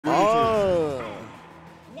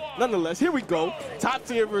nonetheless, here we go. Top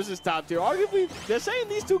tier versus top tier. Arguably, they're saying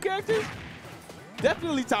these two characters,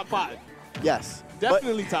 definitely top 5. Yes.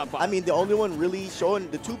 Definitely top 5. I mean, the only one really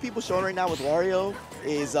showing, the two people showing right now with Wario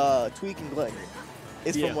is Tweak and Glutton.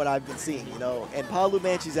 It's from what I've been seeing, you know. And Palu,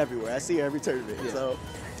 man, she's everywhere. I see her every tournament. Yeah. So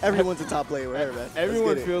everyone's a top player, whatever, man.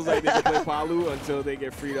 Everyone feels like they can play Palu until they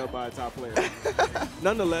get freed up by a top player.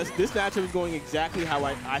 Nonetheless, this matchup is going exactly how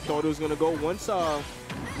I thought it was going to go.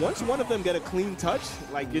 Once one of them get a clean touch,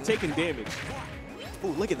 like, you're taking damage. Ooh,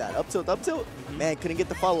 look at that. Up tilt, up tilt. Man, couldn't get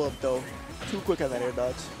the follow-up, though. Too quick on that air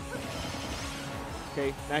dodge.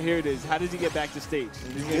 Okay, now here it is. How does he get back to stage?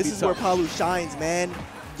 This is where Palu shines, man.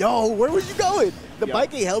 Yo, where was you going? The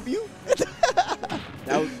bike ain't help you?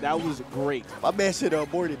 That was great. My man should have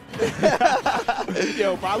aborted.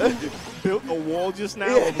 Yo, Palu built a wall just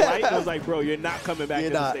now of light. I was like, bro, you're not coming back to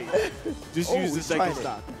the stage. Just use the second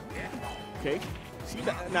stock. Okay.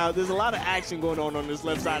 Now, there's a lot of action going on this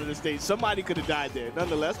left side of the stage. Somebody could have died there.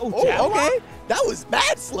 Nonetheless, okay. That was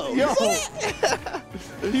mad slow. Yo.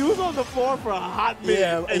 He was on the floor for a hot minute.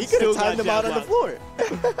 Yeah, and he could have timed him out on the floor.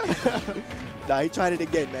 Nah, he tried it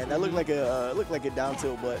again, man. That looked like a down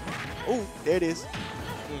tilt, but there it is.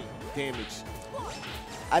 Damage.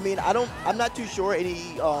 I mean, I'm not too sure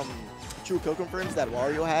any true kill confirms that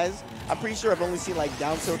Wario has. I'm pretty sure I've only seen like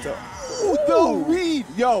down tilt to. No read.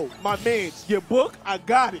 Yo, my man, your book, I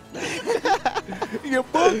got it. Your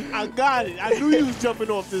book, I got it. I knew he was jumping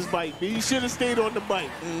off this bike, but he should have stayed on the bike.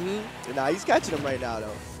 Nah, he's catching him right now,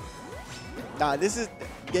 though. Nah, this is,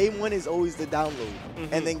 game 1 is always the download.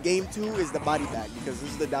 And then game 2 is the body bag, because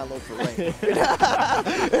this is the download for Ray.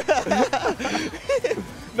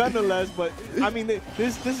 Nonetheless, but I mean,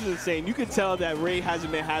 this is insane. You can tell that Ray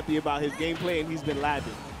hasn't been happy about his gameplay, and he's been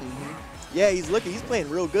lagging. Yeah, he's playing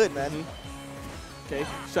real good, man. Okay,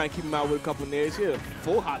 he's trying to keep him out with a couple of nairs here.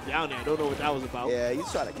 Full hop down there. I don't know what that was about. Yeah, he's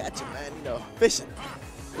trying to catch him, man. You know, fishing.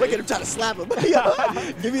 Look at him trying to slap him.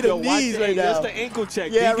 Give me the knees right now. That's the ankle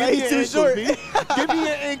check. Yeah, right. He's too short. Give me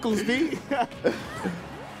your ankles, B.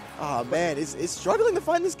 Oh man, it's struggling to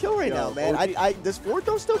find this kill right now, man. Does forward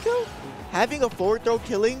throw still kill? Having a forward throw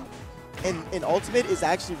killing in ultimate is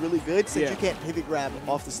actually really good since you can't pivot grab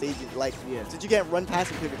off the stage. Like, since you can't run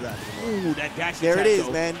past and pivot grab anymore. Ooh, that dash there it is,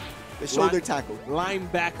 man. The shoulder tackle.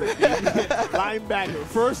 Linebacker. Linebacker.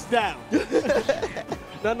 First down.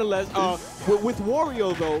 Nonetheless, with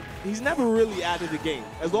Wario, though, he's never really out of the game.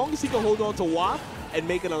 As long as he can hold on to WAP and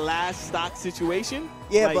make it a last stock situation,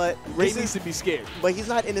 but Ray needs to be scared. But he's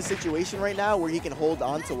not in a situation right now where he can hold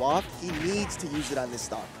on to WAP. He needs to use it on this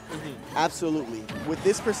stock. Absolutely. With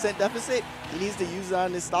this percent deficit, he needs to use it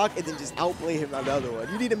on this stock and then just outplay him on the other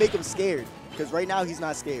one. You need to make him scared. Because right now he's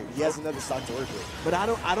not scared. He has another stock to work with. But I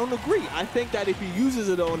don't agree. I think that if he uses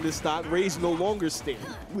it on this stock, Ray's no longer scared.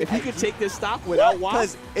 If he could take this stock without WAP.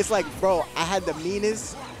 Because it's like, bro, I had the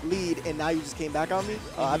meanest lead and now you just came back on me.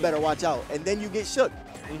 I better watch out. And then you get shook.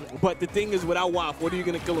 But the thing is, without WAP, what are you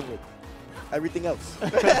going to kill him with? Everything else.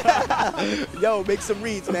 Yo, make some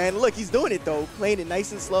reads, man. Look, he's doing it, though. Playing it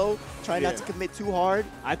nice and slow. Trying not to commit too hard.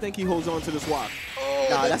 I think he holds on to this WAP.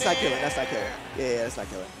 Nah, that's not killing. That's not killing. Yeah, that's not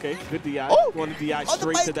killing. Okay, good DI. Want to DI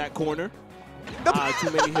straight to that corner.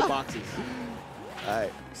 Too many hitboxes. All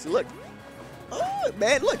right. So, look. Oh,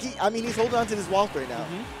 man, look. He's holding on to this wall right now.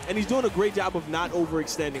 And he's doing a great job of not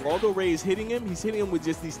overextending. Although Ray is hitting him, he's hitting him with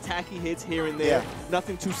just these tacky hits here and there.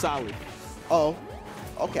 Nothing too solid. Oh.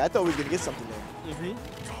 Okay, I thought we were going to get something there.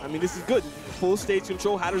 I mean, this is good. Full stage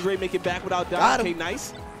control. How does Ray make it back without dying? Okay,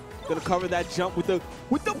 nice. Gonna cover that jump with the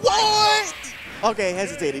what? Okay,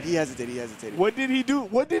 hesitated. He hesitated. What did he do?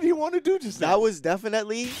 What did he want to do just now? That was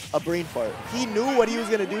definitely a brain fart. He knew what he was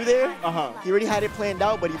going to do there. He already had it planned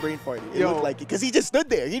out, but he brain farted. It looked like it. Because he just stood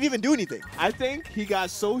there. He didn't even do anything. I think he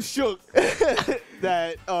got so shook that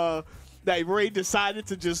that Ray decided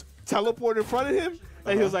to just teleport in front of him.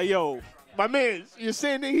 And he was like, yo, my man, you're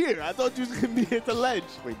standing here. I thought you was going to be at the ledge.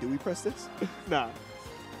 Wait, do we press this? Nah,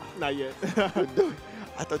 not yet.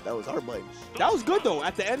 I thought that was our button. That was good, though.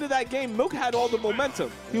 At the end of that game, Milk had all the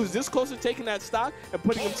momentum. He was this close to taking that stock and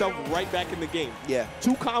putting himself right back in the game. Yeah.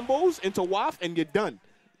 2 combos into WAF, and you're done.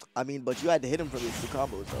 I mean, but you had to hit him for these 2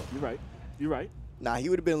 combos, though. You're right. You're right. Nah, he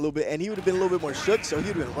would have been a little bit, and he would have been a little bit more shook, so he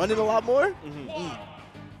would have been running a lot more.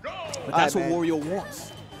 But that's what Wario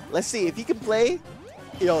wants. Let's see if he can play.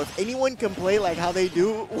 You know, if anyone can play like how they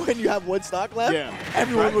do when you have 1 stock left,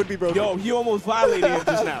 everyone would be broken. Yo, he almost violated him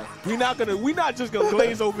just now. We're not just gonna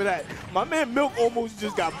glaze over that. My man Milk almost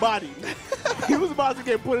just got bodied. He was about to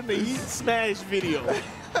get put in the Yeet Smash video.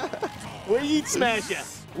 Where Yeet Smash at?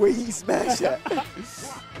 Where Yeet Smash at?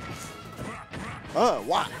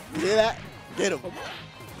 Wow. You hear that? Get him.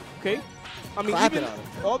 Okay. I mean, even,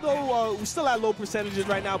 although we're still at low percentages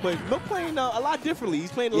right now, but Milk playing a lot differently.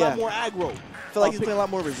 He's playing a lot more aggro. I feel like he's playing a lot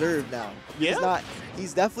more reserved now. Yeah?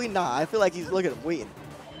 He's definitely not. I feel like he's, look at him, waiting.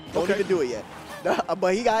 Don't even do it yet.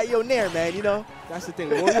 But he got yo nair, man, you know? That's the thing.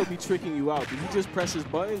 Wario be tricking you out. He just presses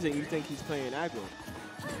buttons and you think he's playing aggro.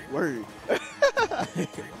 Word.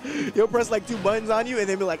 He'll press like 2 buttons on you and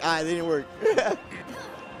then be like, they didn't work. Okay,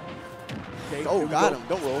 oh, got him.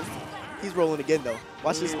 Don't roll. He's rolling again, though.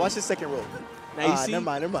 Watch this second roll. Now you see,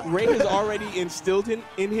 never mind. Ray has already instilled in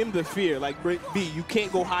him the fear. Like, B, you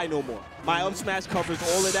can't go high no more. My up smash covers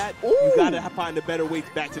all of that. Ooh. You got to find a better way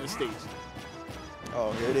back to the stage.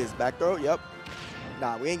 Oh, here it is. Back throw. Yep.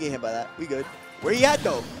 Nah, we ain't getting hit by that. We good. Where he at,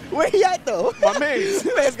 though? Where he at, though? My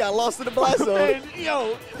man's got lost in the blast zone.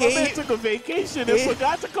 My man took a vacation and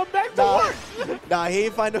forgot to come back to work. Nah, he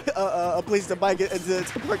ain't find a place to park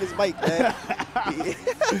his bike, man.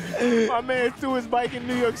 My man threw his bike in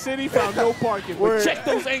New York City, found no parking. But check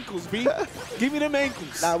those ankles, B. Give me them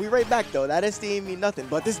ankles. Nah, we right back, though. That SD ain't mean nothing.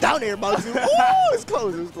 But this down air about to. Ooh, it's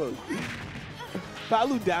close. It was close.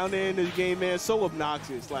 Palu down there in this game, man, so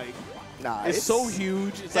obnoxious. Like, nah, it's so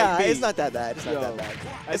huge. It's it's not that bad. It's not that bad.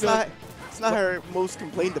 It's not her most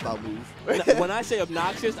complained about move. When I say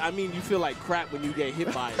obnoxious, I mean you feel like crap when you get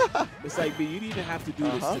hit by it. It's like, B, you didn't even have to do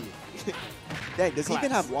this to me. Dang, does he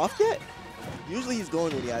even have waft yet? Usually he's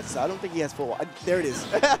going when he has, so I don't think he has full waft. There it is.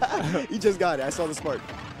 He just got it. I saw the spark.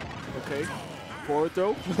 Okay. Forward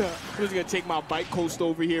throw. I'm just going to take my bike coast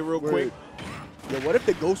over here real quick. Yo, what if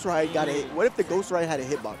the Ghost Ride what if the Ghost Ride had a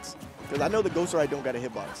hitbox? Because I know the Ghost Ride don't got a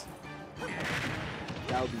hitbox.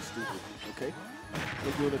 That would be stupid. Okay.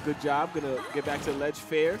 We're doing a good job. Gonna get back to the ledge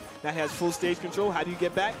fair. That has full stage control. How do you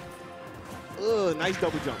get back? Ugh, nice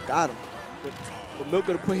double jump. Got him. But Milk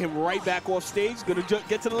gonna put him right back off stage. Gonna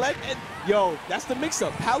get to the ledge. And yo, that's the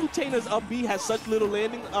mix-up. Palutena's up B has such little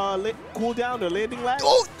landing cooldown or landing lag.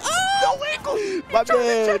 Oh, no ankles. My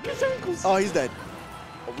man. Check his ankles. Oh, he's dead.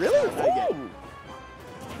 Oh, really?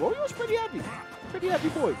 Wario's pretty happy. Pretty happy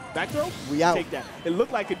boy. Back throw? We out. Take that. It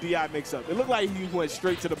looked like a DI mix-up. It looked like he went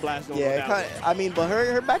straight to the blast zone. Yeah, I mean, but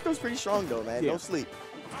her back throw's pretty strong, though, man. Yeah. Don't sleep.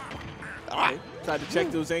 Okay. Tried to check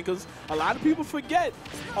those ankles. A lot of people forget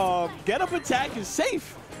get-up attack is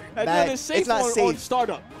safe. And then it's safe on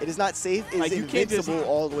startup. It is not safe. It's like invincible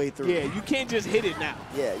all the way through. Yeah, you can't just hit it now.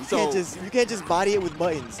 Yeah, you can't just body it with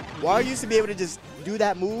buttons. Wario used to be able to just do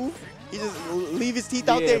that move. He just leave his teeth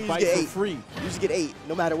out there and you just get 8. Free. You just get 8,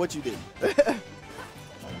 no matter what you did.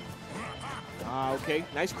 Okay,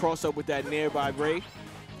 nice cross up with that nair by Ray.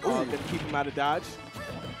 Gonna keep him out of dodge.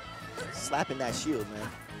 Slapping that shield, man.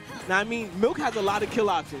 Now, I mean, Milk has a lot of kill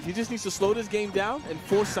options. He just needs to slow this game down and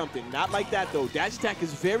force something. Not like that, though. Dash attack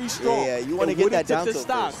is very strong. Yeah, you want to get that down to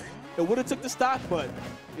stock. It would have took the stock, but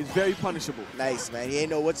it's very punishable. Nice, man. He ain't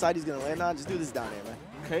know what side he's going to land on. Just do this down there, man.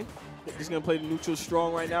 Okay. He's going to play the neutral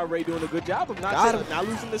strong right now. Ray doing a good job of not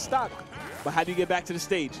losing the stock. But how do you get back to the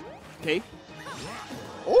stage? Okay.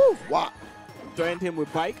 Oh, wow. Threatened him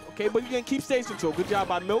with bike. Okay, but you can keep stage control. Good job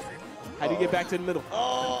by Milk. How do you get back to the middle?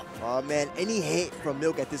 Oh, man. Any hit from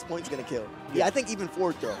Milk at this point is going to kill. Yeah, I think even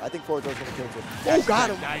forward throw. I think forward throw is going to kill too. Oh, got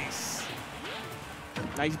him. Nice.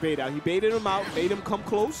 Nice bait out. He baited him out, made him come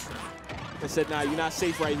close, and said, nah, you're not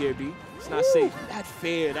safe right here, B. It's not safe. That's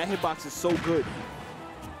fair. That hitbox is so good.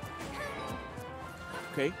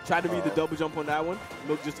 Okay, try to read the double jump on that one.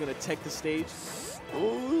 Milk just going to tech the stage.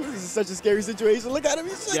 Ooh, this is such a scary situation. Look at him.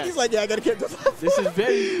 He's like, yeah, I got to get the platform.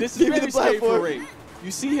 This is very scary for Ray. You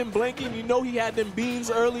see him blinking. You know he had them beans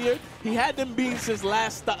earlier. He had them beans since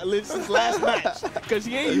last match because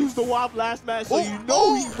he ain't used the WAP last match, so you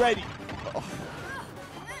know he's ready.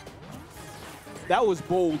 That was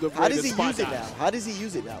bold of Ray. How does he use it now? How does he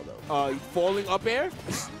use it now, though? Falling up air,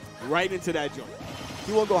 right into that joint.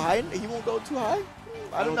 He won't go high. He won't go too high.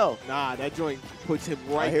 I don't know. Nah, that joint puts him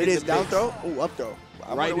right in the here it is, down mix. throw. Oh, up throw.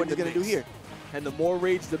 I wonder what he's going to do here. And the more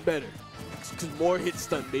rage, the better. Because more hit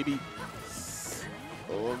stun, baby.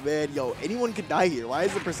 Oh, man. Yo, anyone could die here. Why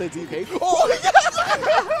is the percent even? Okay. Oh,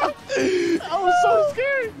 that was so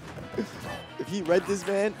scary. If he read this,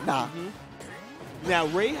 man, nah. Now,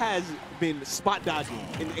 Ray has been spot dodging.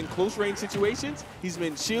 In close range situations, he's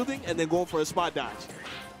been shielding and then going for a spot dodge.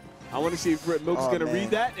 I want to see if Milk's going to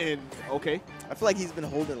read that, and okay. I feel like he's been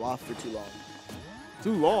holding loft for too long.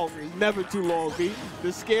 Too long? It's never too long, B. The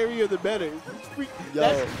scarier, the better.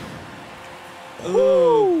 Yo.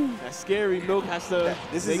 Ooh. That's scary. Milk has to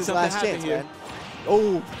This make is his something last happen chance, here. man.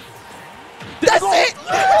 Oh. That's it!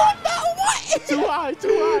 No, what?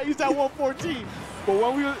 Too high. He's at 114. But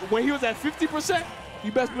when he was at 50%,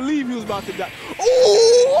 you best believe he was about to die.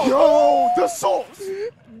 Oh! Yo, the sauce.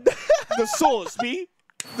 The sauce, B.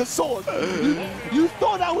 the source. You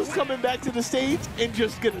thought I was coming back to the stage and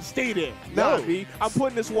just gonna stay there. Nah, B. I'm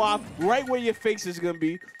putting this waft right where your face is gonna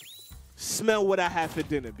be. Smell what I had for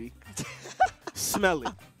dinner, B. Smell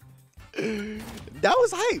it. That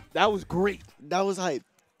was hype. That was great. That was hype.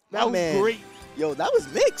 That was great. Yo, that was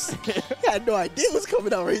mixed. I had no idea what's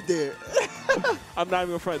coming out right there. I'm not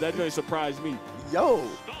even afraid. That joint surprised me. Yo,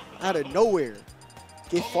 out of nowhere,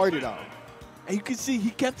 get farted on. And you can see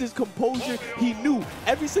he kept his composure. He knew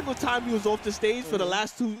every single time he was off the stage for the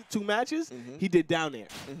last two matches, he did down air.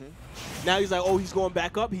 Now he's like, oh, he's going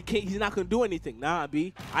back up. He's not gonna do anything. Nah,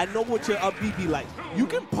 B. I know what your up B be like. You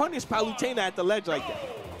can punish Palutena at the ledge like that.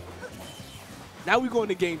 Now we going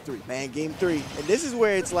to game 3. Man, game 3. And this is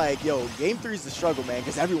where it's like, yo, game 3 is the struggle, man,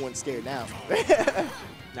 because everyone's scared now.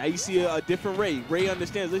 Now you see a different Ray. Ray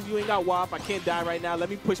understands, listen, you ain't got WAP. I can't die right now. Let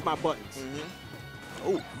me push my buttons.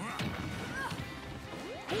 Oh.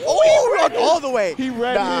 Oh, he walked all the way. He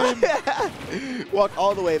ran in. Walked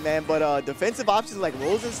all the way, man. But defensive options like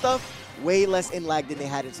rolls and stuff, way less in lag than they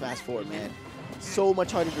had in Smash 4, man. So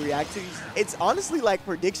much harder to react to. It's honestly like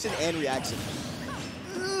prediction and reaction.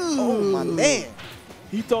 Oh, my man.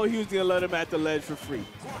 He thought he was going to let him at the ledge for free.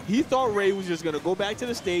 He thought Ray was just going to go back to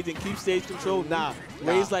the stage and keep stage control. Nah.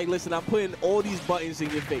 Ray's like, listen, I'm putting all these buttons in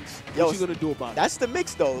your face. What you going to do about it? That's the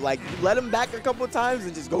mix, though. Like, you let him back a couple of times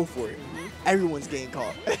and just go for it. Everyone's getting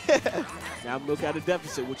caught. Now Milk at a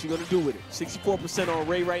deficit. What you going to do with it? 64% on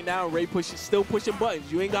Ray right now. Ray still pushing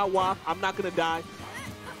buttons. You ain't got WAP. I'm not going to die.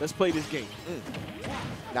 Let's play this game.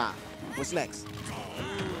 Nah. What's next?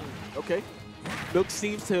 Okay. Milk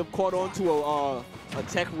seems to have caught on to a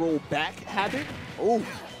tech roll back habit. Oh,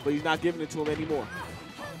 but he's not giving it to him anymore.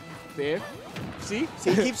 Fair. See?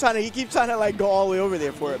 He keeps trying to like go all the way over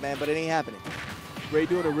there for it, man, but it ain't happening. Ray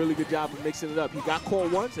doing a really good job of mixing it up. He got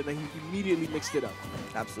caught once and then he immediately mixed it up.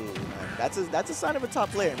 Absolutely, man. That's a sign of a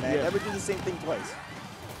top player, man. Never do the same thing twice.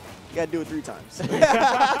 You gotta do it 3 times.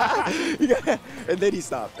 And then he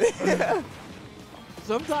stopped.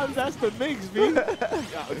 Sometimes that's the mix, B.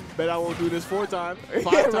 Bet I won't do this 4 times, 5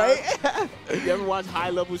 times. Right? You ever watch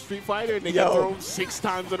high-level Street Fighter and they get thrown 6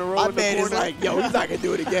 times in a row? My man is like, yo, he's not gonna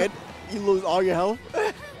do it again. You lose all your health.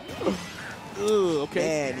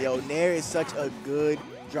 Okay. Man, yo, Nair is such a good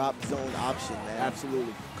drop zone option, man.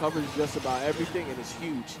 Absolutely. Covers just about everything and it's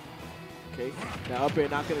huge. Okay. Now up air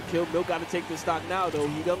not gonna kill. Milk got to take this stock now though.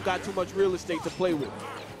 He don't got too much real estate to play with.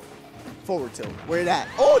 Forward tilt. Where that?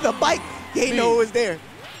 Oh, the bike. He didn't know it was there.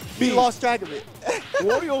 He lost track of it.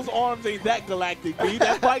 Wario's arms ain't that galactic, B.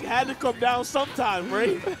 That bike had to come down sometime,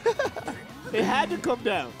 right? It had to come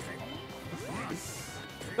down.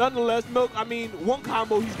 Nonetheless, Milk, I mean, one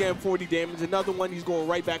combo, he's getting 40 damage. Another one, he's going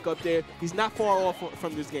right back up there. He's not far off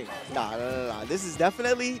from this game. Nah. This is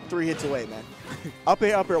definitely 3 hits away, man. Up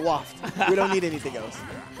air, waft. We don't need anything else.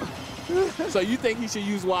 So you think he should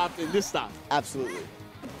use waft in this stock? Absolutely.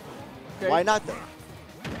 Okay. Why not, though?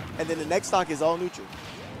 And then the next stock is all neutral.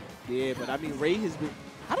 Yeah, but I mean, Ray has been,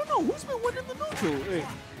 I don't know, who's been winning the neutral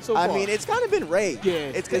so far? I mean, it's kind of been Ray. Yeah,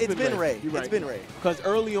 it's been Ray. You're right. It's been Ray. Because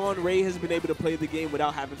early on, Ray has been able to play the game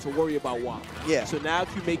without having to worry about WAP. Yeah. So now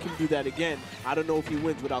if you make him do that again, I don't know if he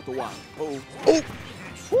wins without the WAP. Oh.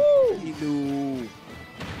 Woo! He knew.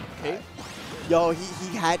 Okay. Yo,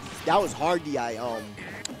 he had, that was hard DI.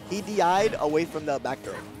 He DI'd away from the back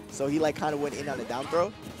throw. So he like kind of went in on a down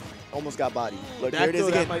throw. Almost got bodied. Look, there it is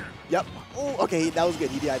again. Yep. Oh, okay, that was good.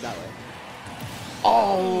 He DI'd that way.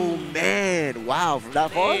 Oh, man. Wow, from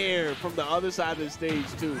that far? From the other side of the stage,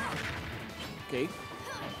 too. Okay.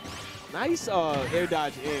 Nice air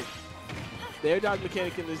dodge in. The air dodge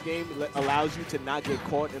mechanic in this game allows you to not get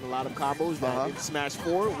caught in a lot of combos that in Smash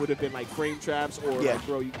 4 would have been like frame traps or like,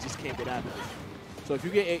 bro, you just can't get out of it. So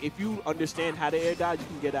if you understand how to air dodge, you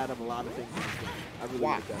can get out of a lot of things in this game. I really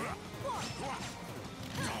like that.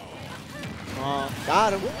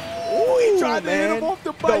 Got him. Ooh, he tried to hit him off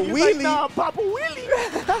the bike. He's like, nah, Papa Willie.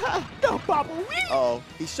 No, Papa Willie. Uh-oh.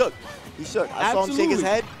 He shook. I saw him shake his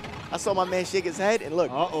head. I saw my man shake his head, and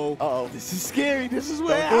look. Uh-oh. This is scary. This is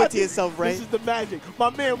what happens. Do it to yourself, Ray. This is the magic.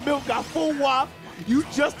 My man Milk got full WAP. You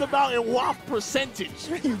just about in WAP percentage.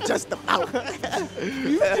 You just about.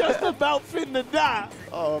 You just about finna die.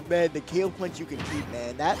 Oh, man, the kill punch you can keep,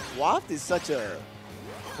 man. That WAP is such a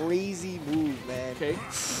crazy move, man. Okay.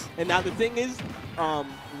 And now the thing is,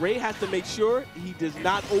 Ray has to make sure he does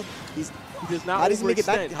not he does not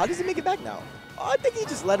overextend. How does he make it back now? Oh, I think he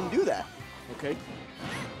just let him do that. Okay.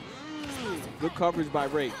 Good coverage by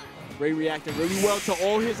Ray. Ray reacting really well to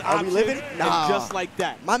all his options. Are we living? Nah. Just like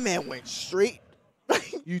that. My man went straight.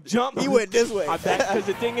 You jump. He went this way. Because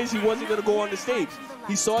the thing is, he wasn't going to go on the stage.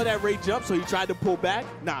 He saw that Wraith jump, so he tried to pull back.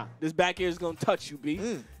 Nah, this back air is going to touch you, B.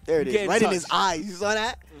 There it is. Right in his eyes. You saw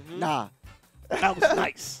that? Nah. That was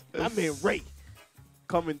nice. I mean, Wraith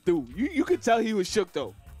coming through. You could tell he was shook,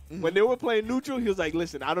 though. When they were playing neutral, he was like,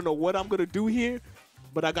 listen, I don't know what I'm going to do here,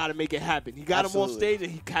 but I got to make it happen. He got him on stage,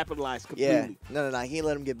 and he capitalized completely. Yeah. No. He ain't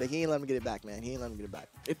let him get back. He ain't let him get it back, man. He ain't let him get it back.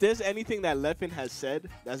 If there's anything that Leffen has said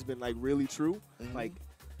that's been, like, really true, like,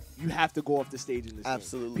 you have to go off the stage in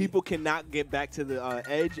this game. People cannot get back to the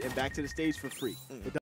edge and back to the stage for free.